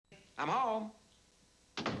I'm home.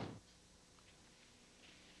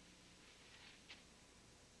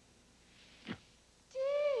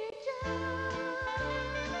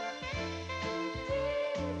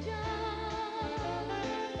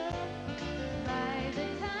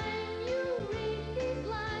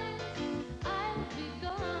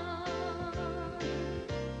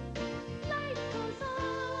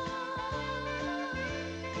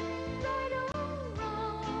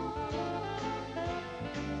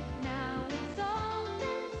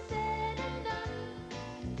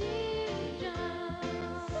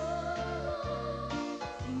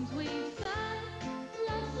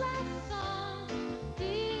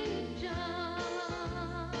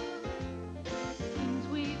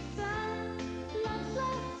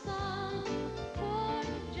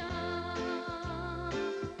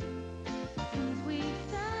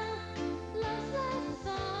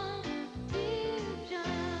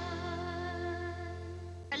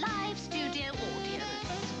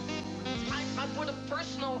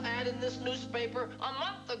 In this newspaper a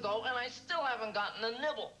month ago, and I still haven't gotten a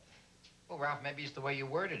nibble. Well, Ralph, maybe it's the way you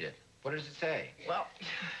worded it. What does it say? Well,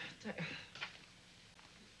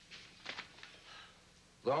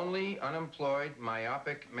 lonely, unemployed,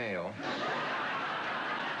 myopic male.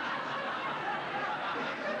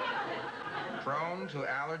 Prone to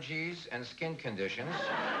allergies and skin conditions.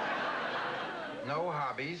 No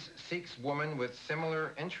hobbies. Seeks woman with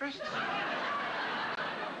similar interests.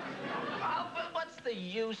 The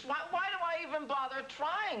use? Why do I even bother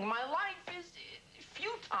trying? My life is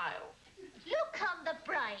futile. Look on the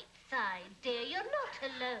bright side, dear. You're not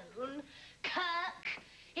alone. Kirk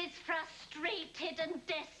is frustrated and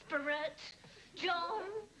desperate. John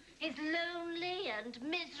is lonely and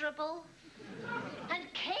miserable.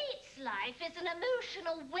 And Kate's life is an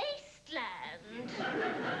emotional wasteland.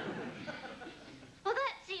 Well,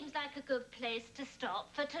 that seems like a good place to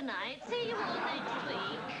stop for tonight. See you all next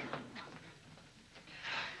week.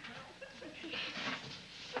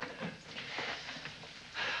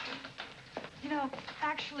 You know,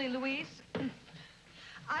 actually, Louise,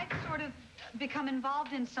 I've sort of become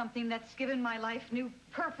involved in something that's given my life new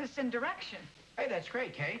purpose and direction. Hey, that's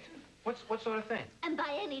great, Kate. What sort of thing? And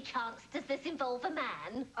by any chance, does this involve a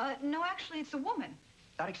man? No, actually, it's a woman.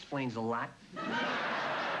 That explains a lot.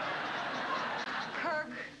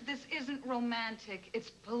 Kirk, this isn't romantic. It's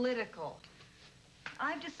political.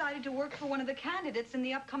 I've decided to work for one of the candidates in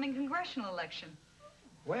the upcoming congressional election.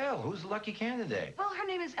 Well, who's the lucky candidate? Well, her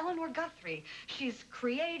name is Eleanor Guthrie. She's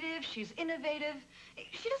creative, she's innovative.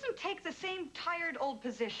 She doesn't take the same tired old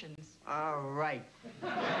positions. All right.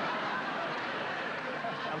 I'm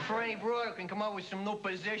for any broad who can come up with some new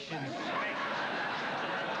positions.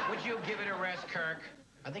 Would you give it a rest, Kirk?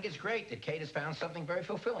 I think it's great that Kate has found something very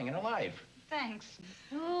fulfilling in her life. Thanks.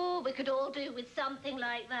 Oh, we could all do with something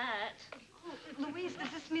like that. Oh, Louise,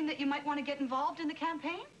 does this mean that you might want to get involved in the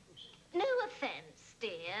campaign? No offense,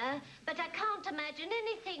 dear, but I can't imagine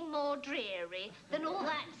anything more dreary than all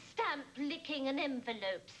that stamp licking and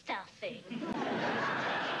envelope stuffing.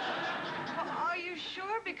 Well, are you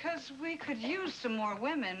sure? Because we could use some more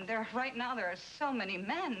women. Right now there are so many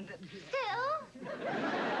men that... Still?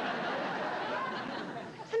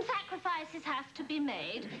 Some sacrifices have to be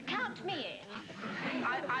made. Count me in.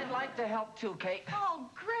 I'd like to help too, Kate. Oh,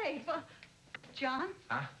 great. Well, John?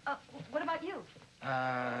 Huh? What about you?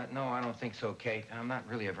 No, I don't think so, Kate. I'm not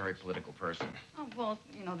really a very political person. Oh, well,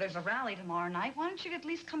 you know, there's a rally tomorrow night. Why don't you at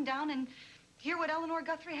least come down and hear what Eleanor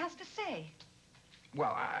Guthrie has to say?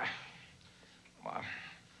 Well, I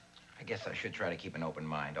guess I should try to keep an open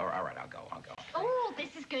mind. All right, I'll go. Oh,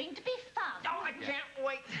 this is going to be fun. Oh, I can't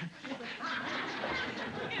wait.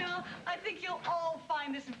 You know, I think you'll all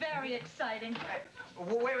find this very exciting.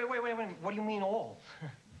 Wait. What do you mean all?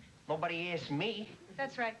 Nobody asked me.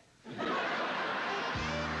 That's right.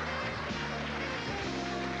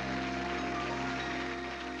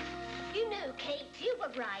 You know, Kate, you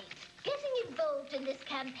were right. Getting involved in this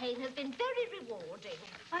campaign has been very rewarding.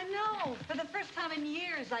 I know. For the first time in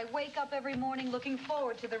years, I wake up every morning looking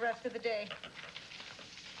forward to the rest of the day.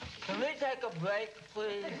 Can we take a break,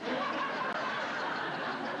 please?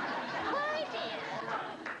 Why,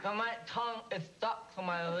 dear? My tongue is stuck to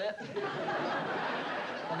my lip.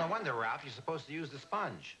 Well, no wonder, Ralph. You're supposed to use the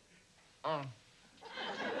sponge.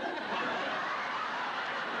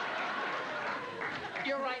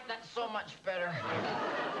 You're right, that's so much better.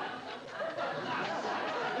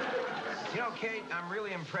 You know, Kate, I'm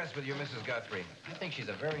really impressed with you, Mrs. Guthrie. I think she's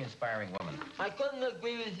a very inspiring woman. I couldn't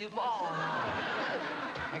agree with you more.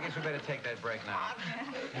 I guess we better take that break now.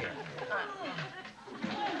 Here.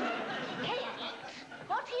 Kate,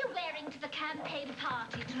 what are you wearing to the campaign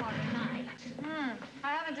party tomorrow night?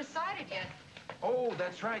 I haven't decided yet. Oh,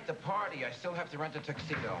 that's right, the party. I still have to rent a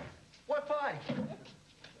tuxedo. What party?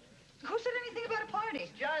 Who said anything about a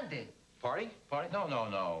party? John did. Party? Party?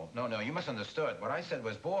 No, you misunderstood. What I said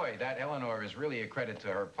was, boy, that Eleanor is really a credit to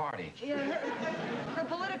her party. Yeah, her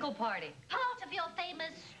political party. Part of your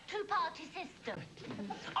famous two-party system.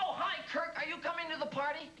 Oh, hi, Kirk. Are you coming to the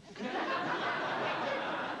party?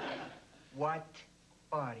 What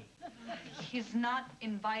party? He's not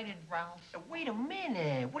invited, Ralph. Wait a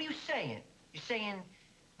minute. What are you saying? You're saying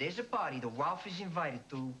there's a party that Ralph is invited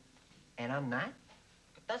to, and I'm not?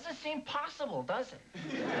 Doesn't seem possible, does it?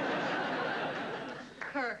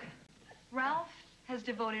 Kirk, Ralph has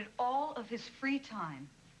devoted all of his free time,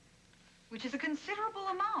 which is a considerable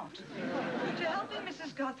amount, to helping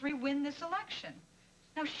Mrs. Guthrie win this election.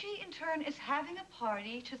 Now, she, in turn, is having a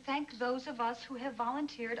party to thank those of us who have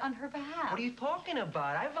volunteered on her behalf. What are you talking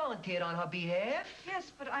about? I volunteered on her behalf.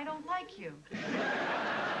 Yes, but I don't like you.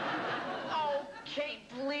 Oh, Kate,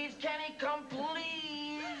 please. Can he come,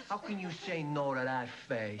 please? How can you say no to that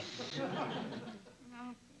face?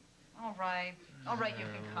 All right. All right, you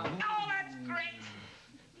can come. Oh, that's great.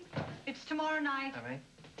 It's tomorrow night. All right.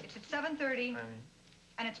 It's at 7:30, All right.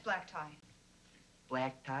 and it's black tie.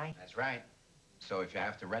 Black tie? That's right. So if you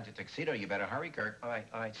have to rent a tuxedo, you better hurry, Kirk. All right.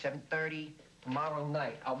 7:30 tomorrow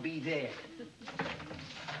night. I'll be there.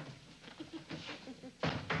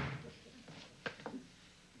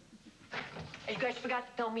 Hey, you guys forgot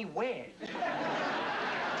to tell me where.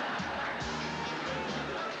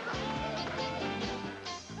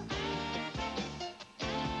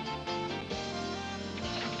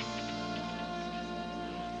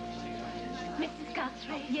 Mrs.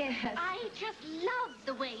 Guthrie. Yes. I just love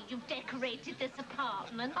the way you've decorated this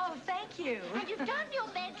apartment. Oh, thank you. And you've done your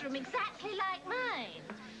bedroom exactly like mine.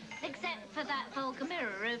 Except for that vulgar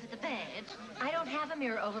mirror over the bed. I don't have a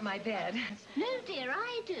mirror over my bed. No, dear,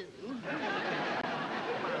 I do.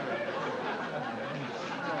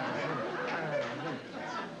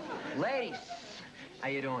 Ladies, how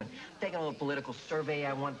you doing? Taking a little political survey.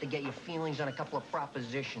 I wanted to get your feelings on a couple of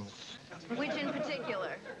propositions. Which in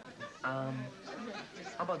particular? How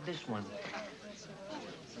about this one?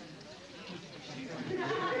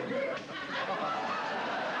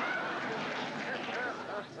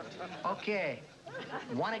 Okay,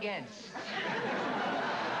 one against.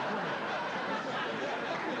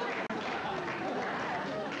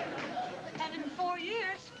 And in 4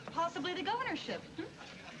 years, possibly the governorship.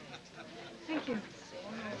 Thank you.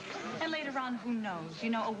 And later on, who knows? You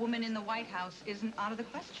know, a woman in the White House isn't out of the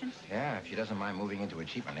question. Yeah, if she doesn't mind moving into a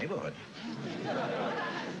cheaper neighborhood.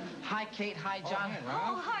 Hi, Kate. Hi, John. Oh, Ralph.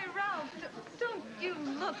 Oh, hi, Ralph. Don't you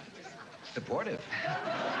look... Supportive.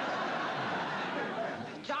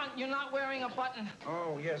 John, you're not wearing a button.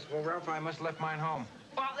 Oh, yes. Well, Ralph, I must have left mine home.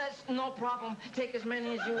 Well, that's no problem. Take as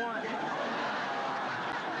many as you want.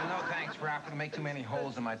 No, thanks, Ralph. It'll make too many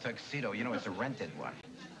holes in my tuxedo. You know, it's a rented one.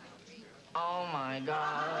 Oh, my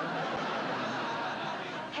God.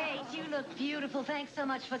 Hey, you look beautiful. Thanks so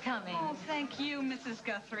much for coming. Oh, thank you, Mrs.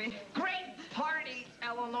 Guthrie. Great party,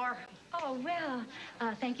 Eleanor. Oh, well,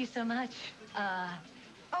 thank you so much.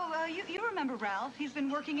 You remember Ralph. He's been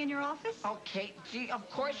working in your office? Oh, Kate, gee, of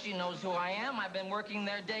course she knows who I am. I've been working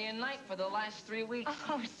there day and night for the last 3 weeks.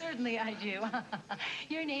 Oh, certainly I do.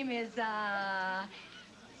 Your name is,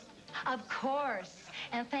 Of course.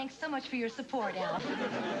 And thanks so much for your support, Alf. And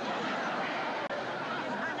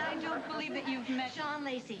I don't believe that you've met... John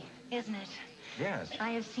Lacey, isn't it? Yes.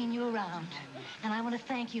 I have seen you around, and I want to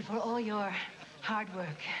thank you for all your hard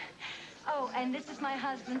work. Oh, and this is my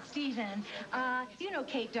husband, Stephen. You know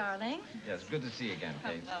Kate, darling. Yes, good to see you again,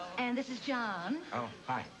 Kate. And this is John. Oh,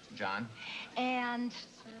 hi, John. And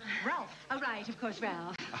Ralph. Oh, right, of course,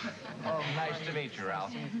 Ralph. Oh, nice to meet you,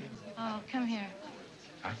 Ralph. Oh, come here.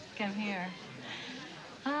 Huh? Come here.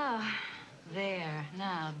 Ah, there.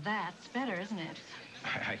 Now, that's better, isn't it?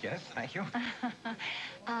 I guess. Thank you.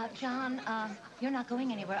 John, you're not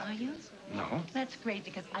going anywhere, are you? No. That's great,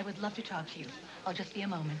 because I would love to talk to you. I'll just be a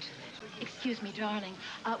moment. Excuse me, darling.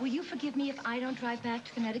 Will you forgive me if I don't drive back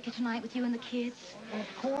to Connecticut tonight with you and the kids?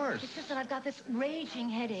 Of course. It's just that I've got this raging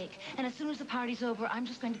headache, and as soon as the party's over, I'm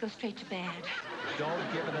just going to go straight to bed.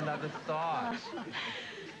 Don't give it another thought.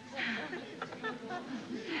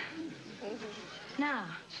 Now,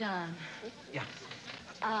 John. Yeah.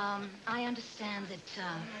 I understand that,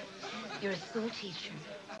 you're a school teacher.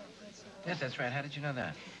 Yes, that's right. How did you know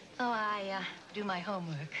that? Oh, I, do my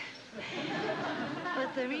homework.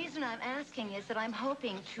 But the reason I'm asking is that I'm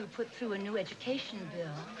hoping to put through a new education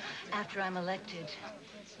bill after I'm elected.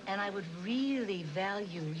 And I would really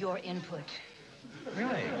value your input.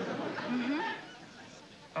 Really? Mm-hmm.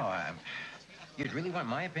 Oh, You'd really want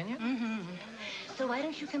my opinion? Mm-hmm. So why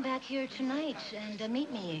don't you come back here tonight and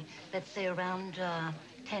meet me, let's say around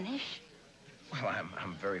 10-ish? Well,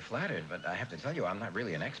 I'm very flattered, but I have to tell you, I'm not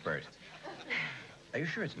really an expert. Are you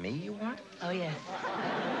sure it's me you want? Oh, yes.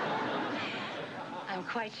 I'm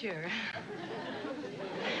quite sure.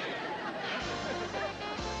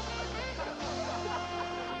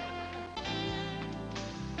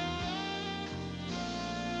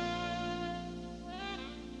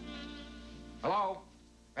 Hello?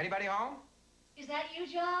 Anybody home? Is that you,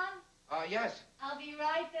 John? Yes. I'll be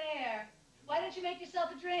right there. Why don't you make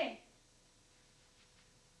yourself a drink?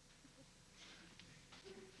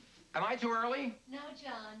 Am I too early? No,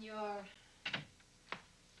 John, you're...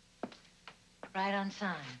 Right on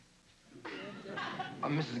time.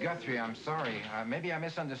 Mrs. Guthrie, I'm sorry. Maybe I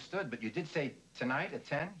misunderstood, but you did say tonight at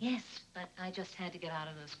 10? Yes, but I just had to get out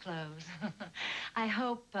of those clothes. I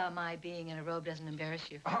hope my being in a robe doesn't embarrass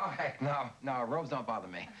you. Oh, heck, no. No, robes don't bother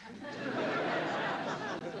me.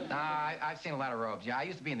 I've seen a lot of robes. Yeah, I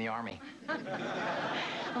used to be in the Army. Well,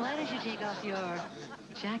 why don't you take off your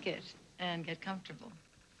jacket and get comfortable?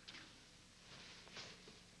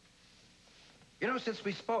 You know, since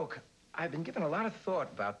we spoke, I've been giving a lot of thought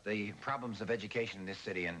about the problems of education in this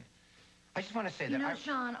city, and I just want to say that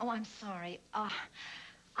John, oh, I'm sorry.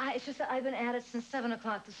 It's just that I've been at it since 7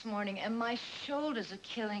 o'clock this morning, and my shoulders are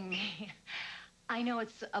killing me. I know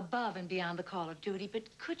it's above and beyond the call of duty, but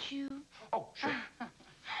could you? Oh, sure.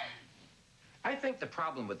 I think the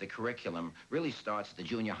problem with the curriculum really starts at the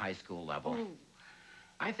junior high school level. Ooh.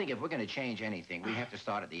 I think if we're going to change anything, we have to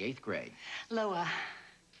start at the 8th grade. Lower.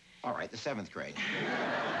 All right, the 7th grade.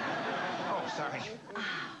 Oh, sorry.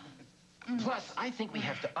 Plus, I think we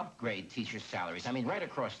have to upgrade teachers' salaries. I mean, right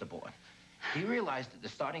across the board. Do you realize that the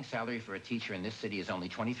starting salary for a teacher in this city is only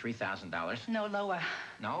 $23,000? No, lower.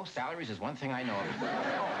 No, salaries is one thing I know of.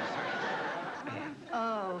 Oh, sorry.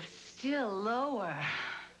 Oh, still lower.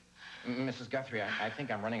 Mrs. Guthrie, I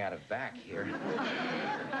think I'm running out of back here.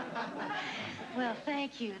 Well,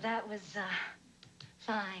 thank you. That was,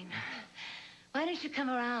 fine. Why don't you come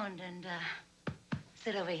around and,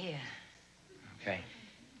 sit over here? Okay.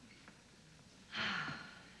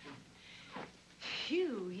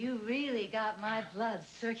 Phew, you really got my blood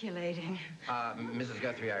circulating. Mrs.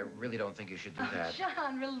 Guthrie, I really don't think you should do that.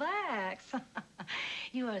 John, relax.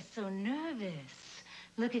 You are so nervous.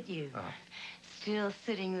 Look at you. Still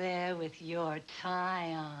sitting there with your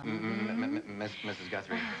tie on. Mrs.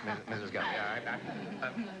 Guthrie, Mrs. Guthrie,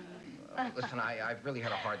 listen, I've really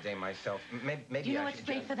had a hard day myself. Maybe You know I what's should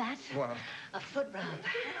great for that? Well, a foot rub.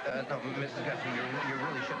 No, Mrs. Guthrie, you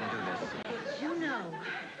really shouldn't do this. Did you know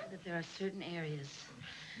that there are certain areas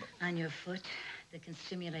on your foot that can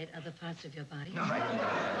stimulate other parts of your body? No,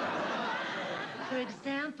 For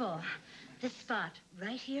example, this spot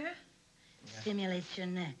right here stimulates your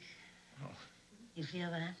neck. Oh. You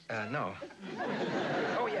feel that? No.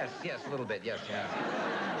 Oh, yes, a little bit, yes, yeah.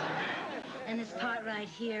 And this part right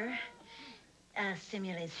here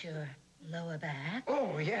stimulates your lower back.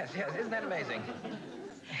 Oh, yes, isn't that amazing?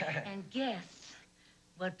 And guess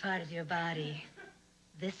what part of your body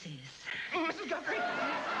this is. Mrs. Guthrie!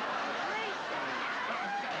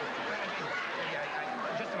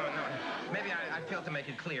 Just a moment, no. Maybe I failed to make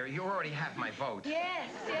it clear. You already have my vote.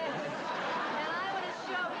 Yes. And I want to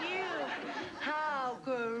show you how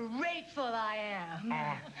grateful I am.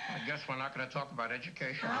 I guess we're not going to talk about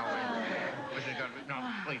education, are we? Mrs. Guthrie, no,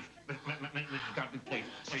 please. Mrs. Guthrie, please.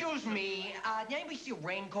 Excuse me, did anybody see a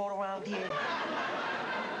raincoat around here?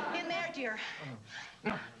 In there, dear.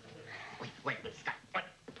 No. Wait, stop. What?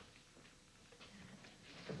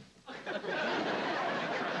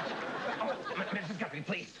 Mrs. Guthrie,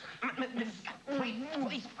 please. Mrs. Guthrie,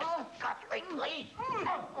 please. Oh, Guthrie, please.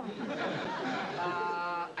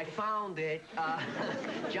 I found it.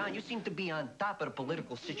 John, you seem to be on top of the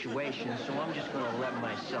political situation, so I'm just going to let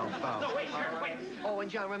myself out. No, wait. Oh,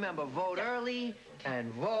 and John, remember, vote early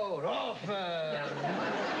and vote often.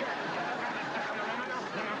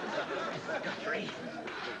 Guthrie,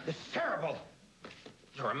 this is terrible.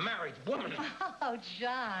 You're a married woman. Oh,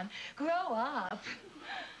 John, grow up.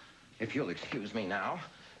 If you'll excuse me now,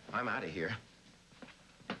 I'm out of here.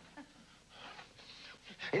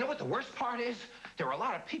 You know what the worst part is? There are a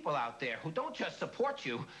lot of people out there who don't just support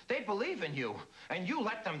you, they believe in you, and you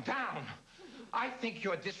let them down. I think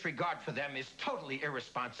your disregard for them is totally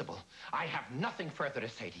irresponsible. I have nothing further to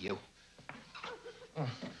say to you. Now,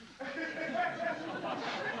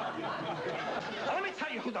 let me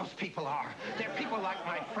tell you who those people are. They're people like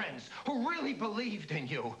my friends who really believed in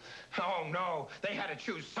you. Oh, no, they had to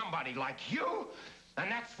choose somebody like you. And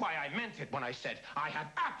that's why I meant it when I said I have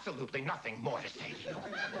absolutely nothing more to say to you.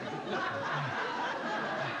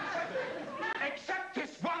 Except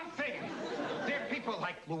this one thing. There are people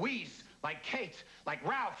like Louise, like Kate, like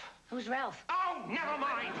Ralph. Who's Ralph? Oh, never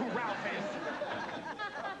mind who Ralph is.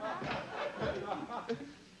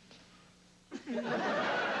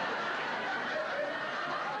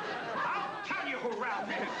 I'll tell you who Ralph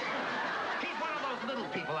is. He's one of those little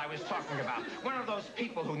people I was talking about. One of those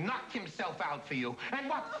people who knocked himself out for you. And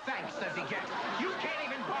what thanks does he get? You can't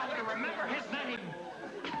even bother to remember his name.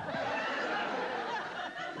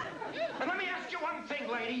 And let me ask you one thing,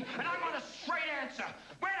 lady, and I want a straight answer.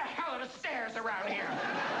 Where the hell are the stairs around here?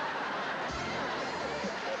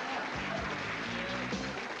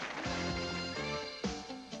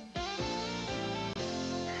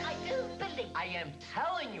 I am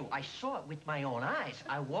telling you, I saw it with my own eyes.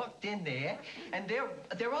 I walked in there, and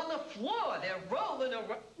they're on the floor. They're rolling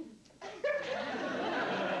around.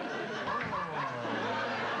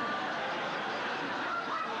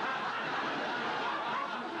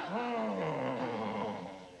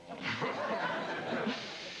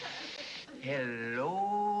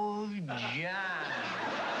 Hello, John.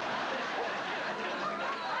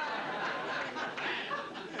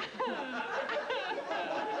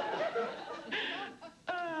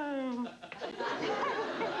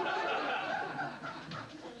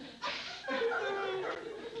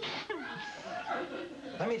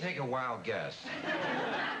 Let me take a wild guess.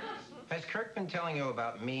 Has Kirk been telling you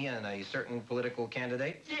about me and a certain political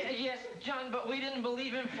candidate? Yes, John, but we didn't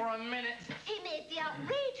believe him for a minute. He made the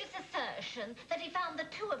outrageous assertion that he found the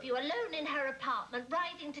two of you alone in her apartment,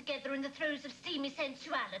 riding together in the throes of steamy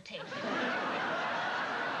sensuality.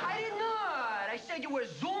 I did not. I said you were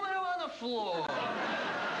zooming around the floor.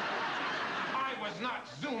 I was not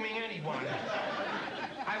zooming anyone.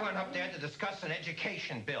 I went up there to discuss an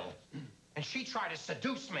education bill, and she tried to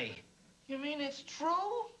seduce me. You mean it's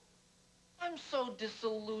true? I'm so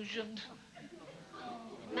disillusioned.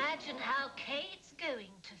 Imagine how Kate's going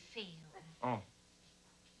to feel. Oh.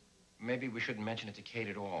 Maybe we shouldn't mention it to Kate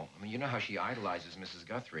at all. I mean, you know how she idolizes Mrs.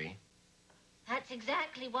 Guthrie. That's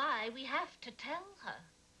exactly why we have to tell her.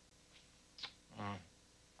 Oh,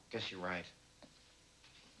 guess you're right.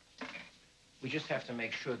 We just have to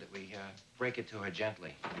make sure that we break it to her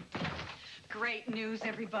gently. Great news,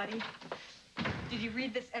 everybody. Did you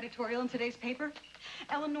read this editorial in today's paper?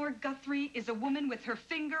 Eleanor Guthrie is a woman with her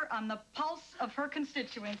finger on the pulse of her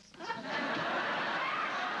constituents.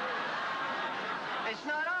 It's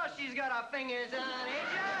not us she's got our fingers on, eh,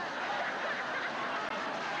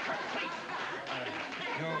 John?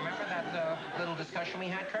 You remember that little discussion we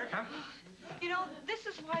had, Kirk, huh? You know, this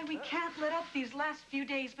is why we can't let up these last few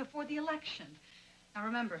days before the election. Now,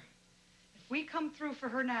 remember, if we come through for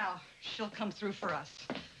her now, she'll come through for us.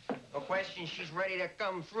 No question she's ready to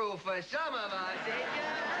come through for some of us, eh, John?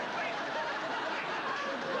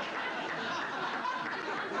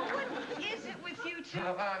 What is it with you two?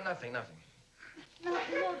 Nothing. No,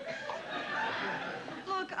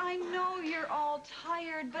 look, I know you're all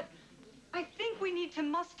tired, but I think we need to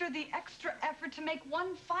muster the extra effort to make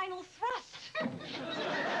one final thrust.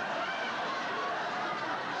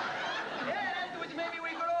 Yeah, afterwards maybe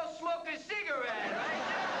we could all smoke a cigarette,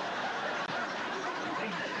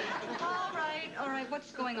 right? All right,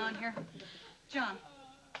 what's going on here? John,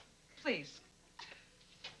 please.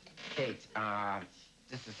 Kate,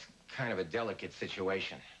 this is kind of a delicate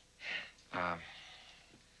situation.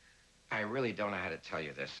 I really don't know how to tell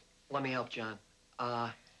you this. Let me help, John.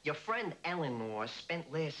 Your friend Eleanor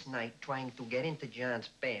spent last night trying to get into John's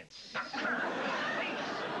pants.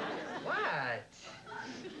 What?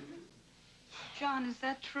 John, is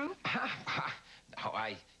that true? No,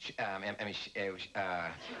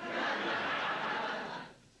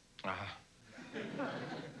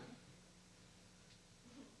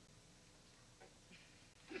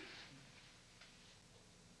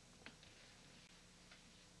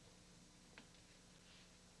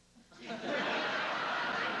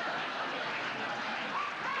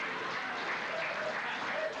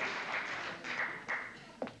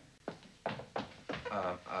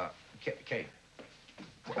 Kate.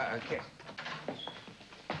 Kate.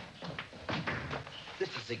 This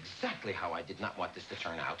is exactly how I did not want this to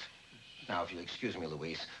turn out. Now, if you'll excuse me,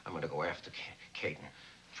 Louise, I'm going to go after Kate and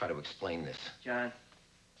try to explain this. John,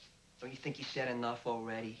 don't you think you said enough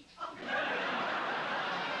already?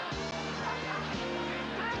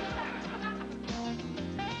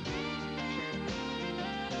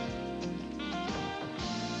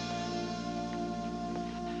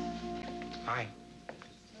 Hi.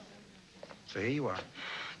 So here you are.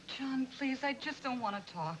 John, please, I just don't want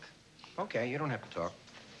to talk. Okay, you don't have to talk.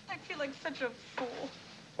 I feel like such a fool.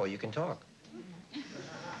 Well, you can talk.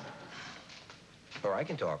 Or I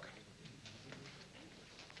can talk.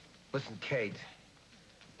 Listen, Kate,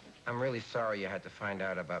 I'm really sorry you had to find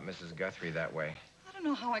out about Mrs. Guthrie that way. I don't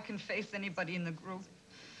know how I can face anybody in the group.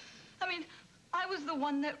 I mean, I was the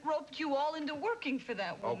one that roped you all into working for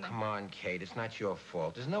that woman. Oh, come on, Kate. It's not your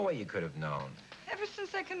fault. There's no way you could have known. Ever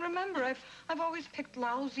since I can remember, I've always picked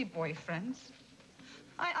lousy boyfriends.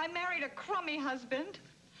 I married a crummy husband.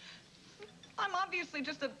 I'm obviously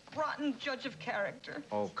just a rotten judge of character.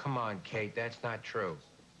 Oh, come on, Kate. That's not true.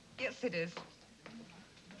 Yes, it is.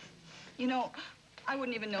 You know, I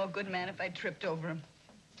wouldn't even know a good man if I tripped over him.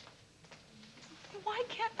 Why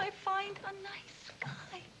can't I find a nice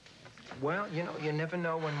guy? Well, you know, you never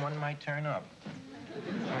know when one might turn up.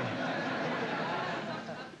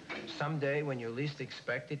 Someday, when you least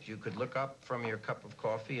expect it, you could look up from your cup of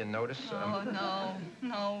coffee and notice...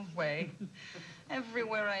 No way.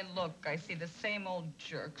 Everywhere I look, I see the same old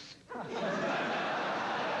jerks. Okay,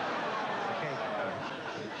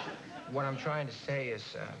 what I'm trying to say is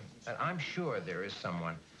that I'm sure there is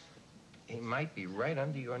someone. He might be right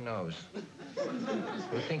under your nose.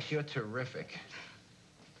 Who thinks you're terrific.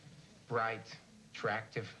 Bright,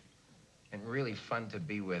 attractive, and really fun to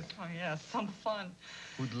be with. Oh, yeah, some fun.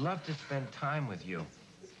 Who'd love to spend time with you.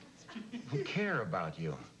 Who care about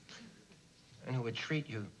you. And who would treat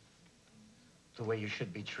you the way you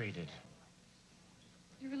should be treated.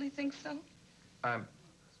 You really think so? I'm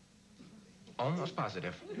almost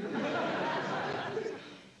positive.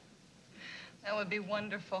 That would be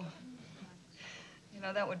wonderful. You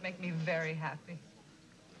know, that would make me very happy.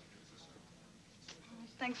 Oh,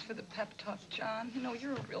 thanks for the pep talk, John. You know,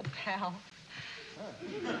 you're a real pal.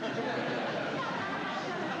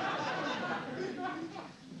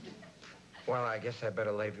 Well, I guess I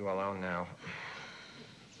better leave you alone now.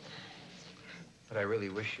 But I really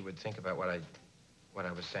wish you would think about what I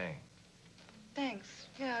was saying. Thanks.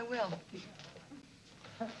 Yeah, I will.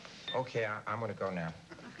 Okay, I'm gonna go now.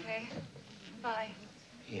 Okay. Bye.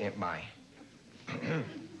 Yeah, bye.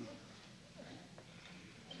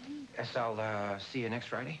 Guess I'll see you next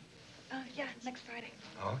Friday. Yeah, next Friday.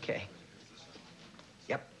 Okay.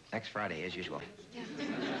 Yep, next Friday, as usual. Yeah.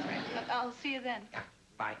 Right. I'll see you then. Yeah,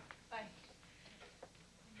 bye. Bye.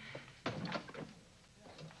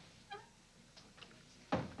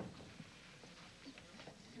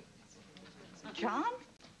 John?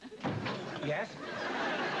 Yes?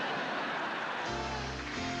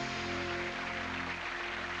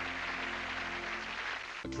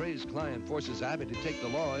 Trey's client forces Abby to take the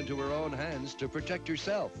law into her own hands to protect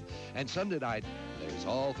herself. And Sunday night, there's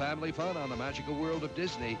all family fun on the magical world of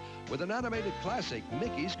Disney with an animated classic,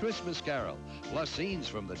 Mickey's Christmas Carol, plus scenes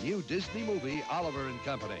from the new Disney movie, Oliver and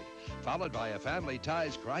Company, followed by a family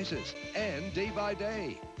ties crisis and Day by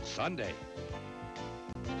Day. Sunday,